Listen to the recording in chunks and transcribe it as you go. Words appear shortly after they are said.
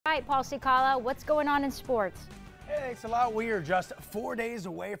All right, Paul Cicala, what's going on in sports? Hey, thanks a lot. We are just 4 days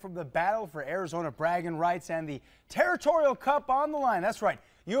away from the battle for Arizona bragging rights and the Territorial Cup on the line. That's right.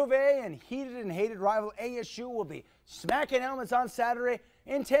 U of A and heated and hated rival ASU will be smacking helmets on Saturday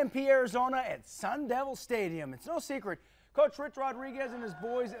in Tempe, Arizona at Sun Devil Stadium. It's no secret. Coach Rich Rodriguez and his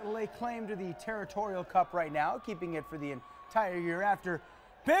boys lay claim to the Territorial Cup right now, keeping it for the entire year after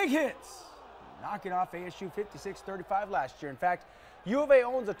big hits, knocking off ASU 56-35 last year. In fact, U of A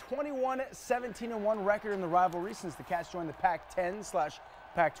owns a 21-17-1 record in the rivalry since the Cats joined the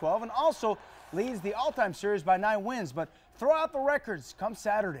Pac-10/Pac-12 and also leads the all-time series by 9 wins. But throw out the records come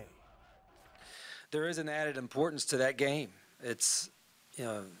Saturday. There is an added importance to that game. It's,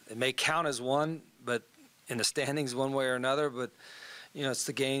 it may count as one, but in the standings one way or another, but it's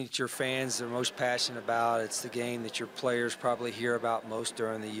the game that your fans are most passionate about. It's the game that your players probably hear about most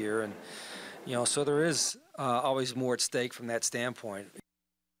during the year, and so there is always more at stake from that standpoint.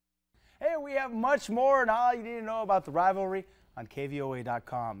 Hey, we have much more and all you need to know about the rivalry on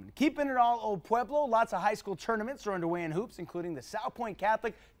KVOA.com. Keeping it all Old Pueblo, lots of high school tournaments are underway in hoops, including the South Point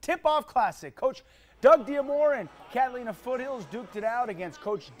Catholic Tip-Off Classic. Coach Doug Diamore and Catalina Foothills duked it out against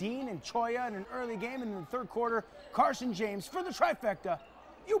Coach Dean and Choya in an early game. In the third quarter, Carson James for the trifecta.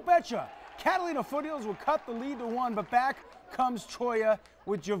 You betcha. Catalina Foothills will cut the lead to 1, but back comes Choya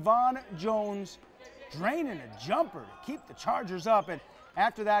with Javon Jones draining a jumper to keep the Chargers up. And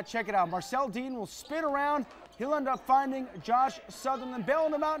after that, check it out. Marcel Dean will spin around. He'll end up finding Josh Sutherland,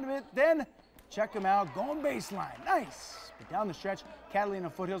 bailing him out in a bit. Then, check him out, going baseline. Nice. But down the stretch, Catalina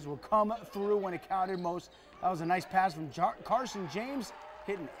Foothills will come through when it counted most. That was a nice pass from Carson James,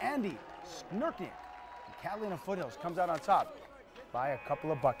 hitting Andy Snurknick. And Catalina Foothills comes out on top by a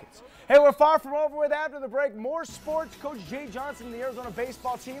couple of buckets. Hey, we're far from over with. After the break, more sports. Coach Jay Johnson and the Arizona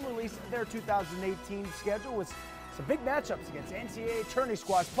baseball team released their 2018 schedule with some big matchups against NCAA tourney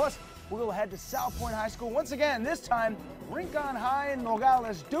squads. Plus, we'll head to South Point High School once again. This time, Rincon High and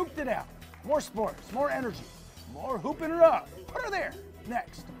Nogales duked it out. More sports, more energy, more hooping it up. Put her there.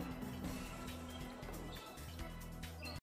 Next.